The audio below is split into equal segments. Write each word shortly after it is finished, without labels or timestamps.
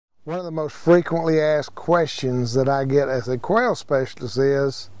One of the most frequently asked questions that I get as a quail specialist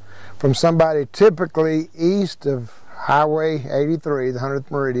is from somebody typically east of Highway 83, the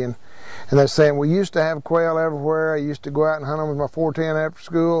 100th Meridian, and they're saying, we used to have quail everywhere. I used to go out and hunt them with my 410 after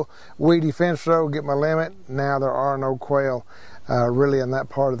school, weedy fence row, get my limit. Now there are no quail really in that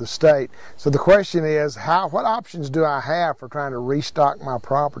part of the state. So the question is, what options do I have for trying to restock my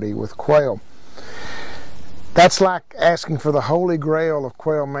property with quail? That's like asking for the holy grail of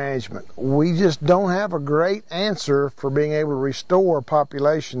quail management. We just don't have a great answer for being able to restore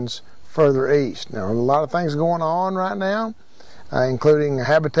populations further east. Now, a lot of things going on right now, including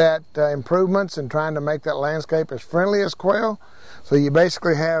habitat improvements and trying to make that landscape as friendly as quail. So you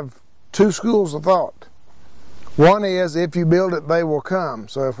basically have two schools of thought. One is, if you build it, they will come.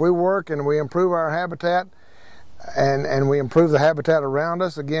 So if we work and we improve our habitat, and we improve the habitat around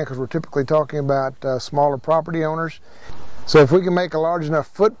us, again, because we're typically talking about smaller property owners. So if we can make a large enough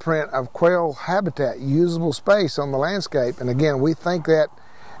footprint of quail habitat, usable space on the landscape, and again, we think that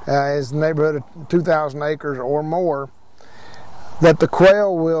is in the neighborhood of 2,000 acres or more, that the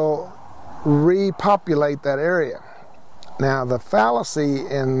quail will repopulate that area. Now, the fallacy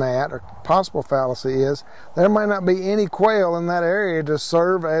in that, or possible fallacy, is there might not be any quail in that area to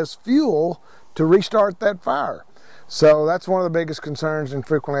serve as fuel to restart that fire. So that's one of the biggest concerns and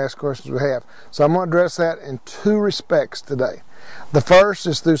frequently asked questions we have. So I'm going to address that in two respects today. The first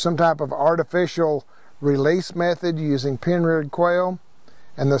is through some type of artificial release method using pen-reared quail,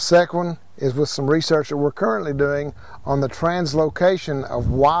 and the second one is with some research that we're currently doing on the translocation of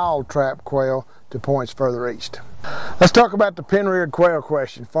wild trap quail to points further east. Let's talk about the pen-reared quail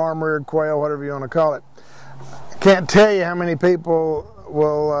question, farm-reared quail, whatever you want to call it. I can't tell you how many people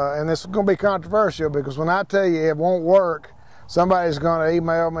will, and this is going to be controversial, because when I tell you it won't work, somebody's going to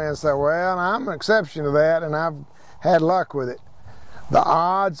email me and say, well, I'm an exception to that and I've had luck with it. The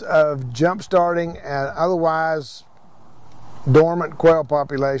odds of jump-starting an otherwise dormant quail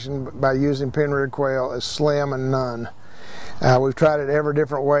population by using pen-reared quail is slim and none. We've tried it every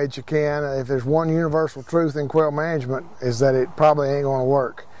different way that you can. If there's one universal truth in quail management, is that it probably ain't going to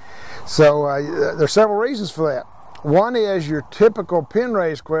work. So there's several reasons for that. One is your typical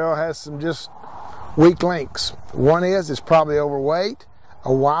pen-raised quail has some just weak links. One is it's probably overweight.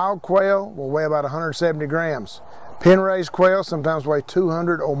 A wild quail will weigh about 170 grams. Pen-raised quail sometimes weigh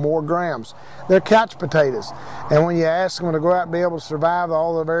 200 or more grams. They're couch potatoes. And when you ask them to go out and be able to survive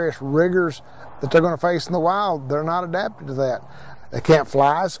all the various rigors that they're going to face in the wild, they're not adapted to that. They can't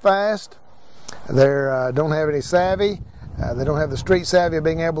fly as fast. They don't have any savvy. They don't have the street savvy of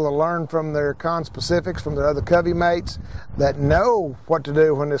being able to learn from their conspecifics, from their other covey mates that know what to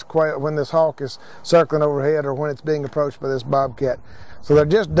do when this hawk is circling overhead or when it's being approached by this bobcat. So they're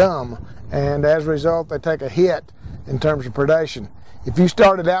just dumb, and as a result, they take a hit in terms of predation. If you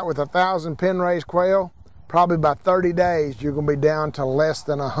started out with 1,000 pen-raised quail, probably by 30 days you're going to be down to less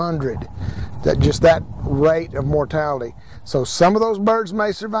than 100. Just that rate of mortality. So some of those birds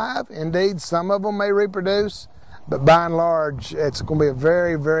may survive. Indeed, some of them may reproduce. But by and large, it's going to be a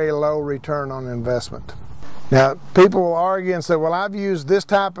very, very low return on investment. Now, people will argue and say, well, I've used this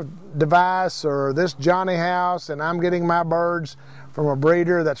type of device or this Johnny house, and I'm getting my birds from a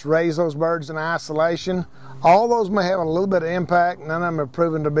breeder that's raised those birds in isolation. All those may have a little bit of impact. None of them have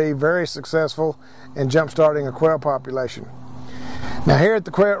proven to be very successful in jump-starting a quail population. Now, here at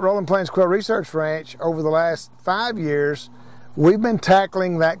the Rolling Plains Quail Research Ranch, over the last 5 years, we've been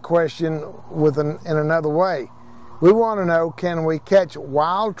tackling that question in another way. We want to know, can we catch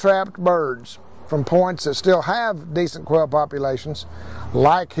wild-trapped birds from points that still have decent quail populations,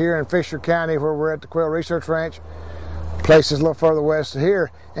 like here in Fisher County where we're at the Quail Research Ranch, places a little further west of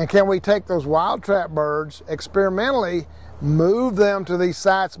here, and can we take those wild-trapped birds, experimentally move them to these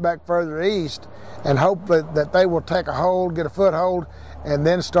sites back further east, and hope that they will take a hold, get a foothold, and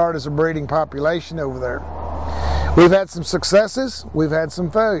then start as a breeding population over there. We've had some successes, we've had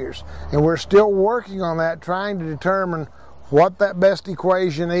some failures, and we're still working on that, trying to determine what that best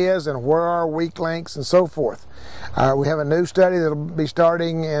equation is and where are weak links and so forth. We have a new study that will be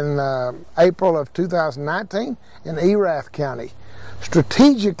starting in April of 2019 in Erath County.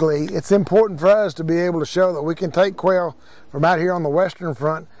 Strategically, it's important for us to be able to show that we can take quail from out here on the western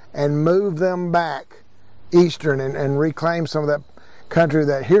front and move them back eastern and reclaim some of that country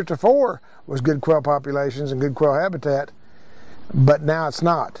that heretofore was good quail populations and good quail habitat, but now it's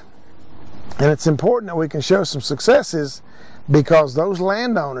not. And it's important that we can show some successes, because those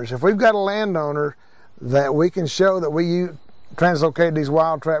landowners, if we've got a landowner that we can show that we translocated these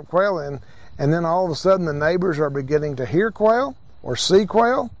wild trap quail in, and then all of a sudden the neighbors are beginning to hear quail or see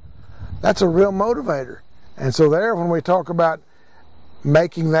quail, that's a real motivator. And so there, when we talk about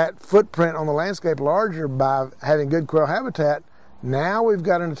making that footprint on the landscape larger by having good quail habitat, now we've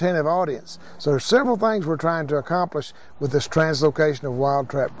got an attentive audience. So there's several things we're trying to accomplish with this translocation of wild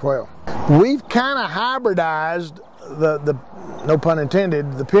trap quail. We've kind of hybridized the no pun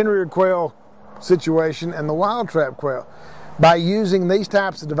intended, the pen-reared quail situation and the wild trap quail by using these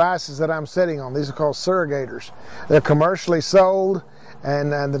types of devices that I'm sitting on. These are called surrogators. They're commercially sold,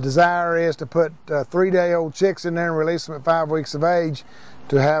 and the desire is to put 3-day-old chicks in there and release them at 5 weeks of age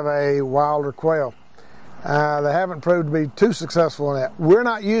to have a wilder quail. They haven't proved to be too successful in that. We're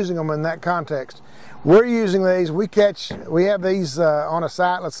not using them in that context. We're using these, we have these on a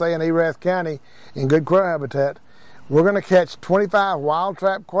site, let's say in Erath County, in good quail habitat. We're going to catch 25 wild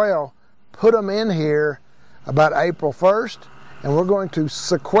trap quail, put them in here about April 1st, and we're going to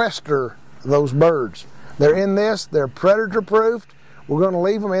sequester those birds. They're in this, they're predator proofed. We're going to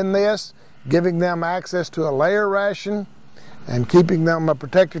leave them in this, giving them access to a layer ration and keeping them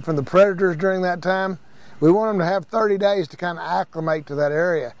protected from the predators during that time. We want them to have 30 days to kind of acclimate to that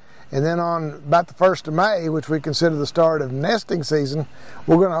area. And then on about the 1st of May, which we consider the start of nesting season,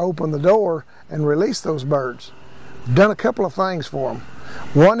 we're going to open the door and release those birds. We've done a couple of things for them.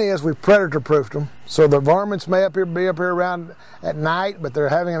 One is we've predator proofed them, so the varmints may be up here around at night, but they're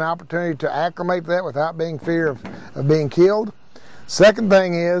having an opportunity to acclimate to that without being fear of being killed. Second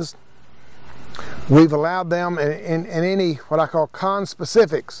thing is we've allowed them in any what I call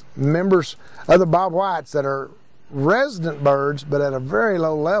conspecifics, members of the bob whites that are resident birds but at a very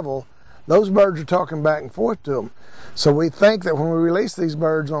low level. Those birds are talking back and forth to them. So we think that when we release these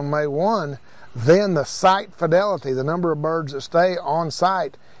birds on May 1, then the site fidelity, the number of birds that stay on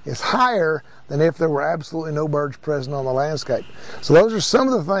site, is higher than if there were absolutely no birds present on the landscape. So those are some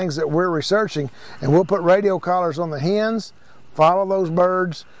of the things that we're researching, and we'll put radio collars on the hens, follow those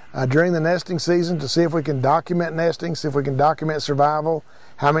birds during the nesting season to see if we can document nesting, see if we can document survival,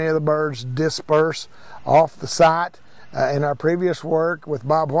 how many of the birds disperse off the site. In our previous work with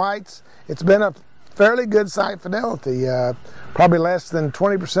bob whites, it's been a fairly good site fidelity. Probably less than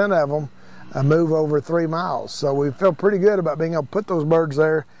 20% of them move over 3 miles. So we feel pretty good about being able to put those birds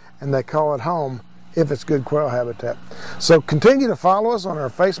there and they call it home if it's good quail habitat. So continue to follow us on our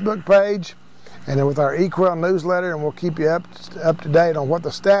Facebook page and with our eQuail newsletter, and we'll keep you up to date on what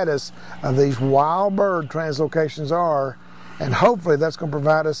the status of these wild bird translocations are, and hopefully that's going to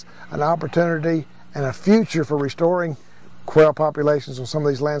provide us an opportunity and a future for restoring quail populations on some of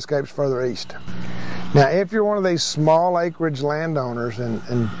these landscapes further east. Now, if you're one of these small acreage landowners, and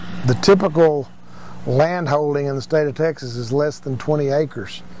the typical land holding in the state of Texas is less than 20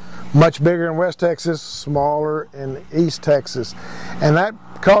 acres, much bigger in West Texas, smaller in East Texas, and that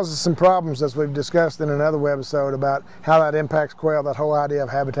causes some problems, as we've discussed in another webisode about how that impacts quail, that whole idea of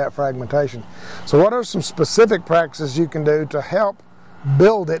habitat fragmentation. So what are some specific practices you can do to help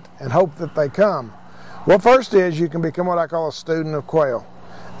build it and hope that they come? Well, first is you can become what I call a student of quail.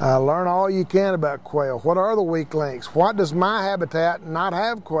 Learn all you can about quail. What are the weak links? What does my habitat not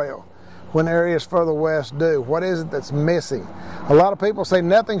have quail when areas further west do? What is it that's missing? A lot of people say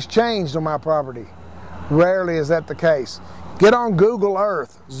nothing's changed on my property. Rarely is that the case. Get on Google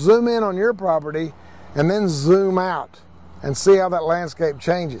Earth, zoom in on your property, and then zoom out and see how that landscape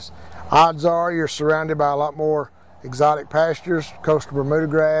changes. Odds are you're surrounded by a lot more exotic pastures, coastal Bermuda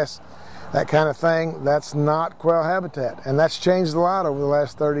grass, that kind of thing. That's not quail habitat, and that's changed a lot over the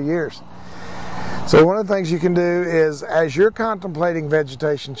last 30 years. So one of the things you can do is, as you're contemplating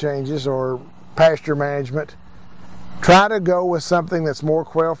vegetation changes or pasture management, try to go with something that's more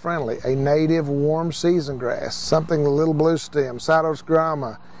quail friendly, a native warm season grass, something, the little blue stem,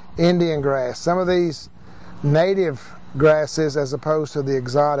 Cytosgrama, Indian grass, some of these native grasses as opposed to the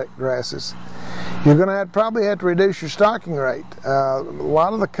exotic grasses. You're going to probably have to reduce your stocking rate. A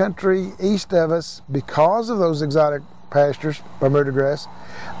lot of the country east of us, because of those exotic pastures, Bermuda grass,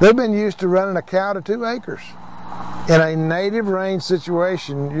 they've been used to running a cow to 2 acres. In a native range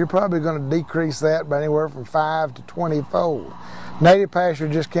situation, you're probably going to decrease that by anywhere from 5 to 20-fold. Native pasture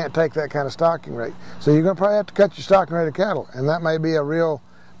just can't take that kind of stocking rate. So you're going to probably have to cut your stocking rate of cattle, and that may be a real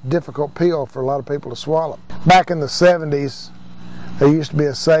difficult pill for a lot of people to swallow. Back in the 70s, there used to be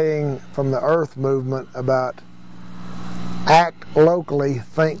a saying from the Earth movement about act locally,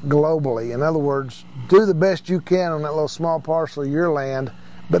 think globally. In other words, do the best you can on that little small parcel of your land,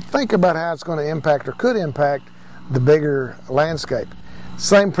 but think about how it's going to impact or could impact the bigger landscape.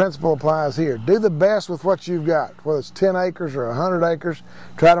 Same principle applies here. Do the best with what you've got, whether it's 10 acres or 100 acres.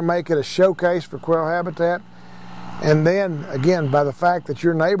 Try to make it a showcase for quail habitat. And then, again, by the fact that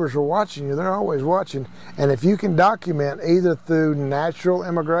your neighbors are watching you, they're always watching. And if you can document either through natural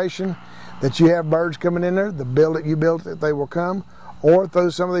immigration, that you have birds coming in there, you built it, they will come, or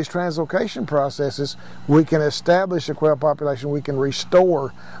through some of these translocation processes, we can establish a quail population, we can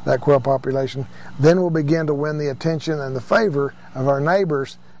restore that quail population. Then we'll begin to win the attention and the favor of our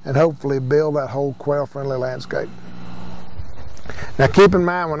neighbors and hopefully build that whole quail-friendly landscape. Now keep in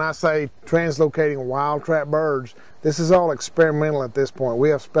mind, when I say translocating wild trap birds, this is all experimental at this point. We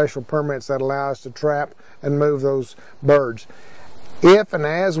have special permits that allow us to trap and move those birds. If and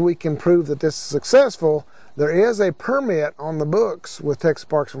as we can prove that this is successful, there is a permit on the books with Texas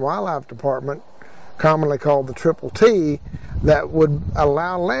Parks and Wildlife Department, commonly called the Triple T, that would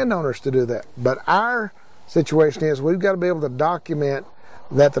allow landowners to do that. But our situation is we've got to be able to document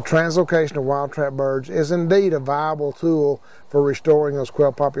that the translocation of wild trap birds is indeed a viable tool for restoring those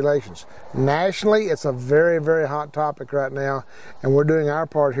quail populations. Nationally, it's a very, very hot topic right now, and we're doing our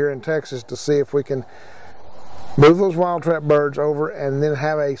part here in Texas to see if we can move those wild trap birds over and then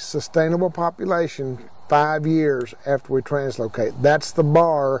have a sustainable population 5 years after we translocate. That's the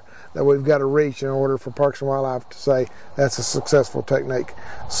bar that we've got to reach in order for Parks and Wildlife to say that's a successful technique.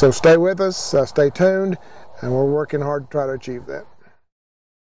 So stay with us, stay tuned, and we're working hard to try to achieve that.